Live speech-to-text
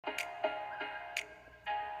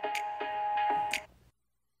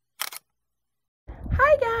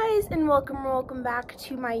and welcome back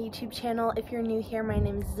to my YouTube channel. If you're new here, my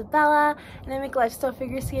name is Isabella and I make lifestyle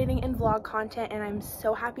figure skating and vlog content, and I'm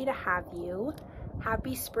so happy to have you.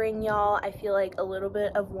 Happy spring, y'all. I feel like a little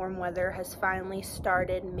bit of warm weather has finally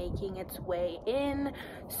started making its way in,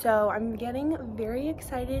 so I'm getting very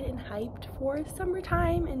excited and hyped for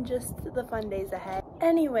summertime and just the fun days ahead.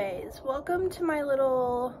 Anyways, welcome to my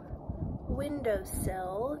little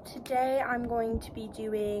windowsill. Today I'm going to be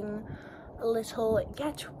doing a little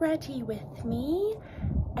get ready with me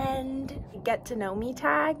and get to know me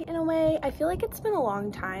tag in a way. I feel like it's been a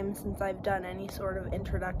long time since I've done any sort of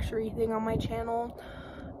introductory thing on my channel.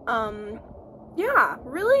 Yeah,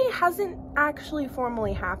 really hasn't actually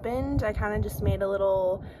formally happened. I kind of just made a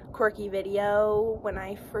little quirky video when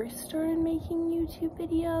I first started making YouTube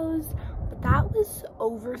videos, but that was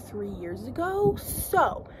over 3 years ago,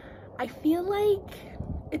 so I feel like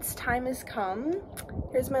its time has come.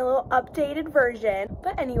 Here's my little updated version.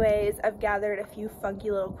 But anyways, I've gathered a few funky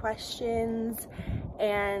little questions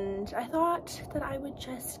and I thought that I would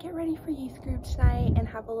just get ready for youth group tonight and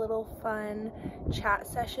have a little fun chat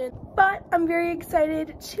session. But I'm very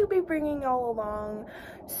excited to be bringing y'all along.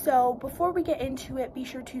 So before we get into it, be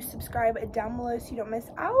sure to subscribe down below so you don't miss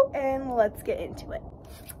out, and let's get into it.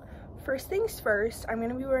 First things first, I'm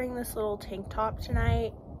gonna be wearing this little tank top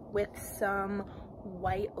tonight with some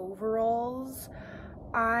white overalls.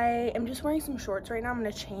 I am just wearing some shorts right now. I'm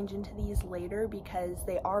going to change into these later because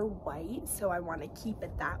they are white, so I want to keep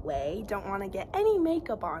it that way. Don't want to get any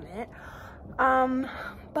makeup on it.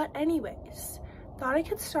 But anyways, thought I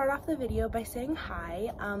could start off the video by saying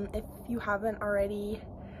hi. If you haven't already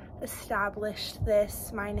established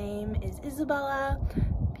this, my name is Isabella.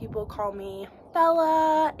 People call me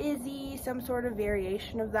Bella, Izzy, some sort of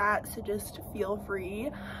variation of that, so just feel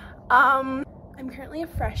free. I'm currently a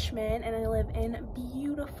freshman and I live in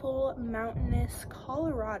beautiful mountainous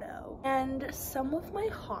Colorado, and some of my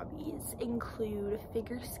hobbies include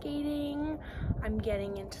figure skating, I'm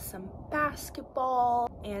getting into some basketball,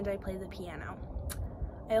 and I play the piano.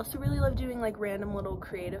 I also really love doing like random little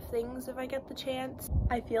creative things if I get the chance.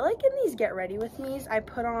 I feel like in these get ready with me's, I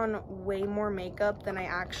put on way more makeup than I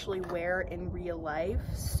actually wear in real life,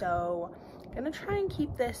 so I'm gonna try and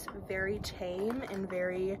keep this very tame and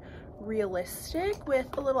very realistic with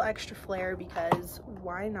a little extra flair because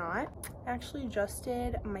why not? I actually just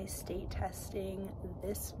did my state testing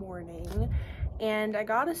this morning and I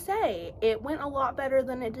gotta say it went a lot better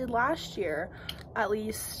than it did last year, at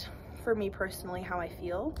least for me personally, how I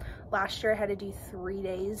feel. Last year I had to do 3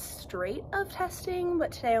 days straight of testing,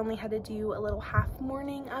 but today I only had to do a little half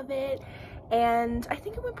morning of it, and I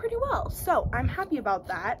think it went pretty well, so I'm happy about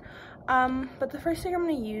that. But the first thing I'm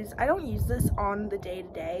going to use, I don't use this on the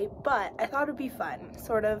day-to-day, but I thought it'd be fun,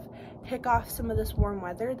 sort of kick off some of this warm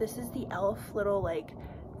weather. This is the e.l.f. little like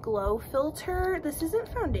glow filter. This isn't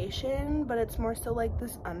foundation, but it's more so like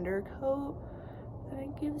this undercoat, and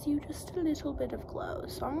it gives you just a little bit of glow.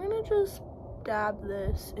 So I'm going to just dab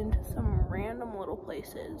this into some random little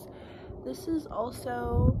places. This is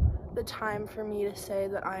also the time for me to say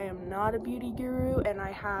that I am not a beauty guru and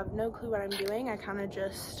I have no clue what I'm doing. I kind of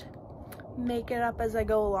just make it up as I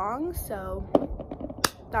go along, so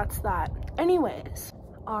that's that. Anyways,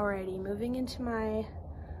 alrighty, moving into my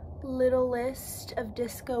little list of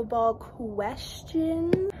disco ball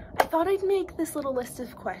questions. I thought I'd make this little list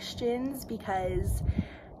of questions because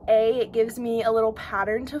it gives me a little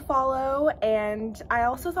pattern to follow, and I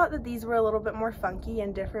also thought that these were a little bit more funky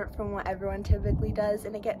and different from what everyone typically does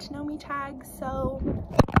in a get to know me tag, so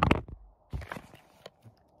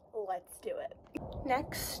let's do it.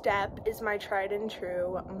 Next step is my tried and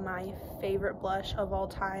true, my favorite blush of all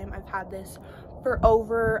time. I've had this for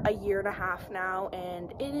over a year and a half now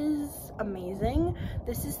and it is amazing.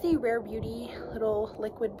 This is the Rare Beauty little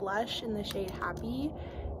liquid blush in the shade Happy,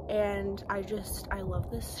 and I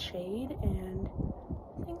love this shade, and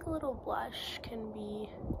I think a little blush can be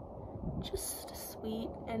just sweet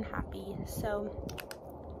and happy, so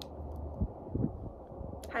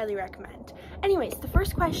highly recommend. Anyways, the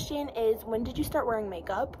first question is, when did you start wearing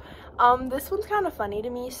makeup? This one's kind of funny to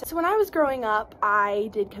me. So when I was growing up, I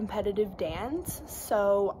did competitive dance,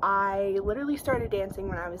 so I literally started dancing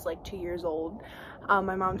when I was like 2 years old.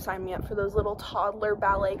 My mom signed me up for those little toddler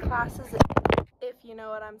ballet classes, if you know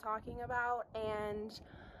what I'm talking about, and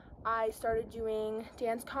I started doing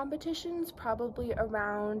dance competitions probably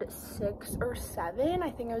around 6 or 7. I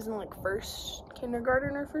think I was in like first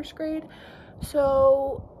kindergarten or first grade.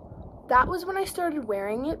 So that was when I started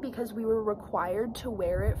wearing it because we were required to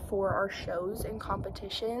wear it for our shows and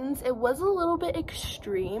competitions. It was a little bit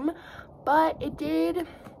extreme, but it did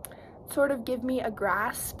sort of give me a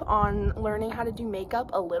grasp on learning how to do makeup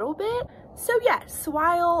a little bit. So yes,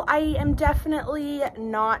 while I am definitely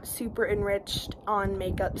not super enriched on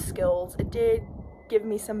makeup skills, it did give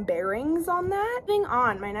me some bearings on that. Moving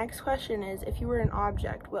on, my next question is, if you were an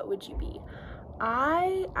object, what would you be?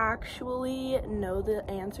 I actually know the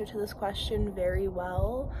answer to this question very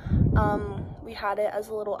well. We had it as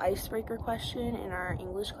a little icebreaker question in our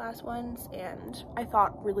English class once, and I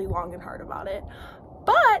thought really long and hard about it.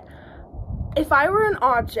 But if I were an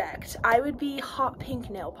object, I would be hot pink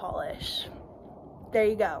nail polish. There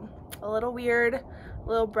you go. A little weird, a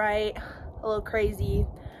little bright, a little crazy,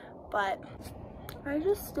 but I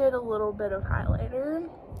just did a little bit of highlighter.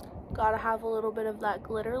 Gotta have a little bit of that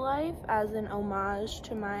glitter life as an homage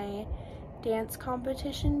to my dance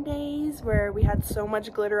competition days where we had so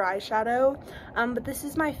much glitter eyeshadow. But this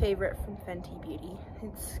is my favorite from Fenty Beauty.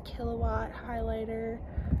 It's Kilowatt highlighter,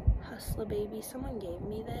 Hustler Baby. Someone gave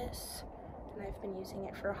me this and I've been using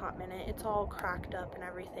it for a hot minute. It's all cracked up and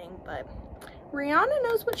everything, but Rihanna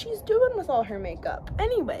knows what she's doing with all her makeup.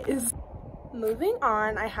 Anyways, moving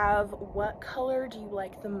on, I have what color do you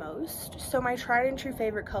like the most? So my tried and true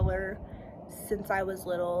favorite color since I was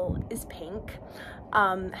little is pink,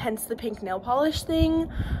 hence the pink nail polish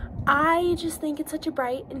thing. I just think it's such a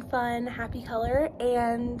bright and fun, happy color,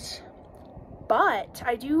 but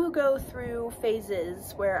I do go through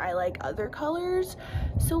phases where I like other colors.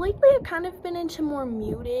 So lately I've kind of been into more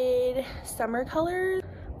muted summer colors.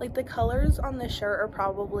 Like the colors on this shirt are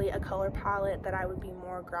probably a color palette that I would be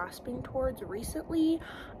more grasping towards recently.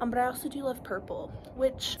 But I also do love purple,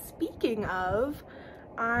 which, speaking of,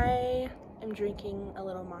 I am drinking a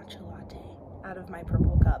little matcha latte out of my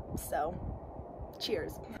purple cup, so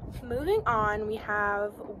cheers. Moving on, we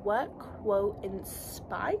have what quote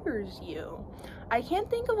inspires you? I can't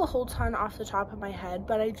think of a whole ton off the top of my head,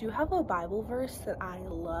 but I do have a Bible verse that I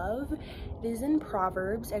love. It is in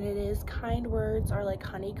Proverbs, and it is, kind words are like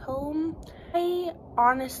honeycomb. I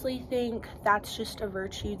honestly think that's just a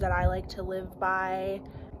virtue that I like to live by.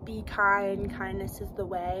 Be kind, kindness is the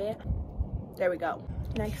way. There we go.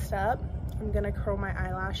 Next up, I'm gonna curl my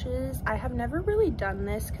eyelashes. I have never really done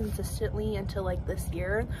this consistently until like this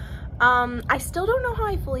year. I still don't know how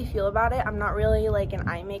I fully feel about it. I'm not really like an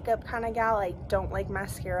eye makeup kind of gal. I don't like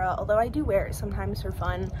mascara, although I do wear it sometimes for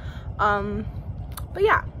fun. But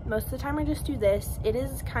yeah, most of the time I just do this. It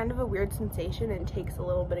is kind of a weird sensation and takes a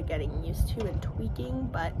little bit of getting used to and tweaking,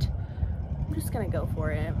 but I'm just gonna go for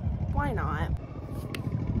it. Why not?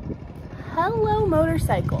 Hello,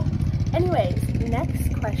 motorcycle. Anyways,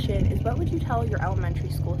 next question is, what would you tell your elementary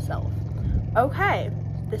school self? Okay,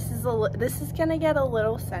 this is gonna get a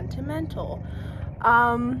little sentimental.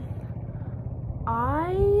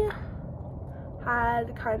 I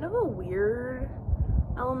had kind of a weird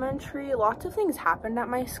elementary. Lots of things happened at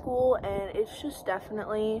my school, and it's just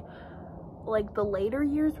definitely, like, the later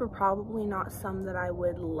years were probably not some that I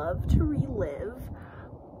would love to relive,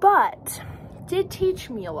 but did teach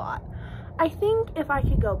me a lot. I think if I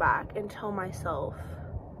could go back and tell myself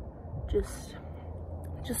just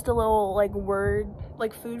a little like word,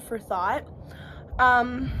 like food for thought,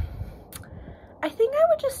 I think I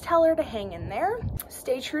would just tell her to hang in there,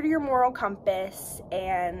 stay true to your moral compass,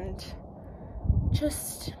 and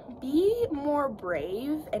just be more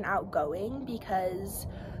brave and outgoing, because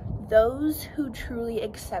those who truly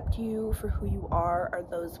accept you for who you are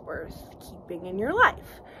those worth keeping in your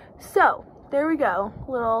life. So there we go,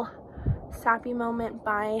 little sappy moment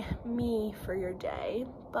by me for your day.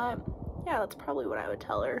 But yeah, that's probably what I would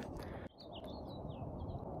tell her.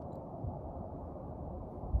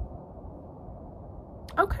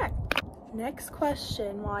 Okay, next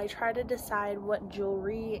question. While I try to decide what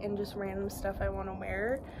jewelry and just random stuff I want to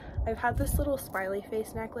wear, I've had this little smiley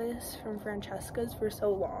face necklace from Francesca's for so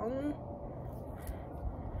long,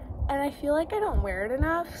 and I feel like I don't wear it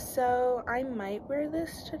enough, so I might wear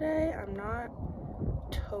this today. I'm not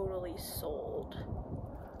totally sold,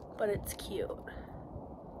 but it's cute.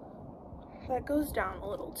 That goes down a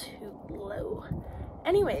little too low.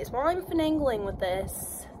 Anyways, while I'm finagling with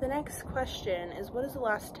this, the next question is, what is the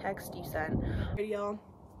last text you sent? Alright, y'all,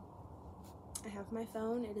 I have my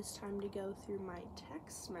phone. It is time to go through my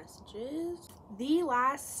text messages. The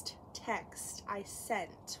last text I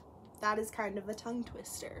sent, that is kind of a tongue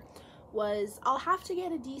twister, was, I'll have to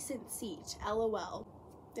get a decent seat, LOL.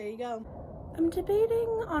 There you go. I'm debating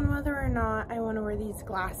on whether or not I want to wear these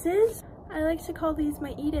glasses. I like to call these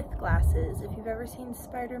my Edith glasses. If you've ever seen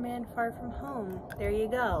Spider-Man Far From Home, there you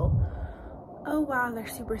go. Oh wow, they're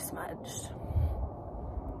super smudged.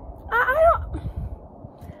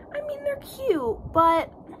 I mean, they're cute, but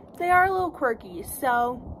they are a little quirky,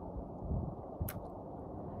 so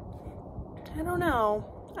I don't know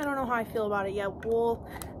how I feel about it yet.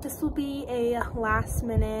 This will be a last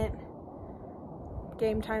minute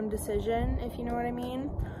game time decision, if you know what I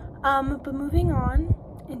mean. But moving on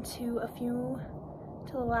into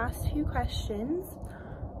the last few questions.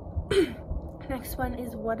 Next one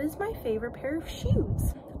is, what is my favorite pair of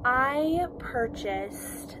shoes? I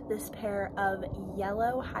purchased this pair of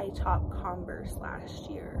yellow high top Converse last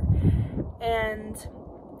year, and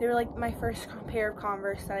they were like my first pair of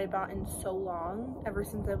Converse that I bought in so long, ever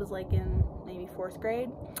since I was like in maybe 4th grade.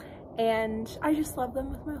 And I just love them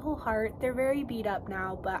with my whole heart. They're very beat up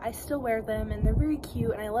now, but I still wear them, and they're very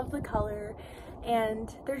cute, and I love the color,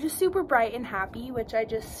 and they're just super bright and happy, which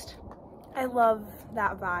I love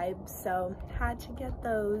that vibe, so had to get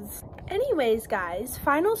those. Anyways, guys,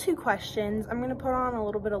 final 2 questions. I'm gonna put on a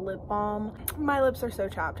little bit of lip balm. My lips are so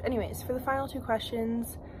chapped. Anyways, for the final 2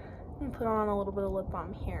 questions, I'm gonna put on a little bit of lip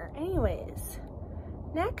balm here. Anyways,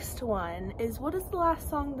 next one is, what is the last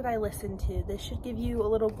song that I listened to? This should give you a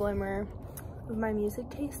little glimmer of my music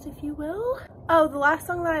taste, if you will. Oh, the last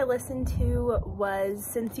song that I listened to was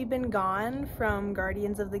Since You've Been Gone from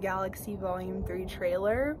Guardians of the Galaxy Volume 3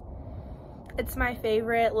 trailer. It's my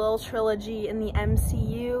favorite little trilogy in the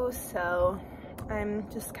MCU, so I'm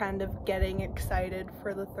just kind of getting excited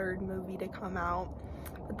for the 3rd movie to come out.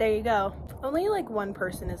 But there you go. Only like one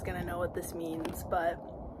person is gonna know what this means, but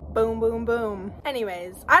boom, boom, boom.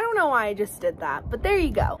 Anyways, I don't know why I just did that, but there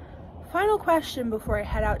you go. Final question before I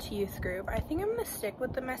head out to youth group. I think I'm gonna stick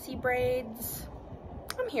with the messy braids.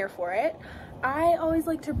 I'm here for it. I always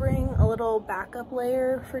like to bring a little backup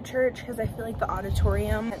layer for church because I feel like the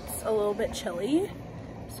auditorium, it's a little bit chilly.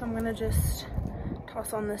 So I'm gonna just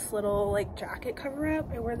toss on this little like jacket cover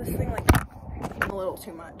up. I wear this thing like a little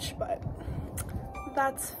too much, but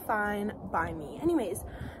that's fine by me. Anyways,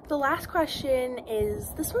 the last question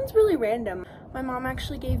is, this one's really random. My mom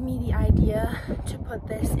actually gave me the idea to put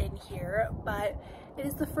this in here, but it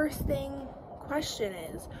is the first thing. Question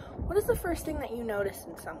is, what is the first thing that you notice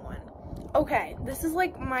in someone? Okay, this is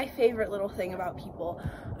like my favorite little thing about people.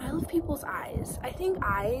 I love people's eyes. I think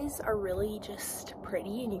eyes are really just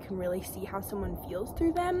pretty, and you can really see how someone feels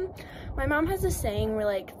through them. My mom has this saying where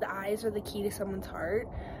like the eyes are the key to someone's heart.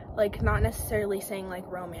 Like, not necessarily saying like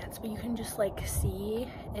romance, but you can just like see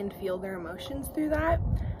and feel their emotions through that.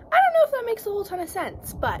 I don't know if that makes a whole ton of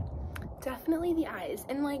sense, but definitely the eyes.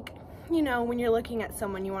 And like, you know, when you're looking at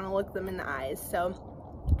someone, you want to look them in the eyes. So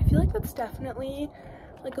I feel like that's definitely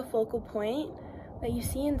like a focal point that you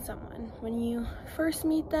see in someone when you first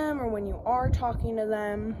meet them or when you are talking to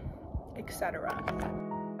them, etc.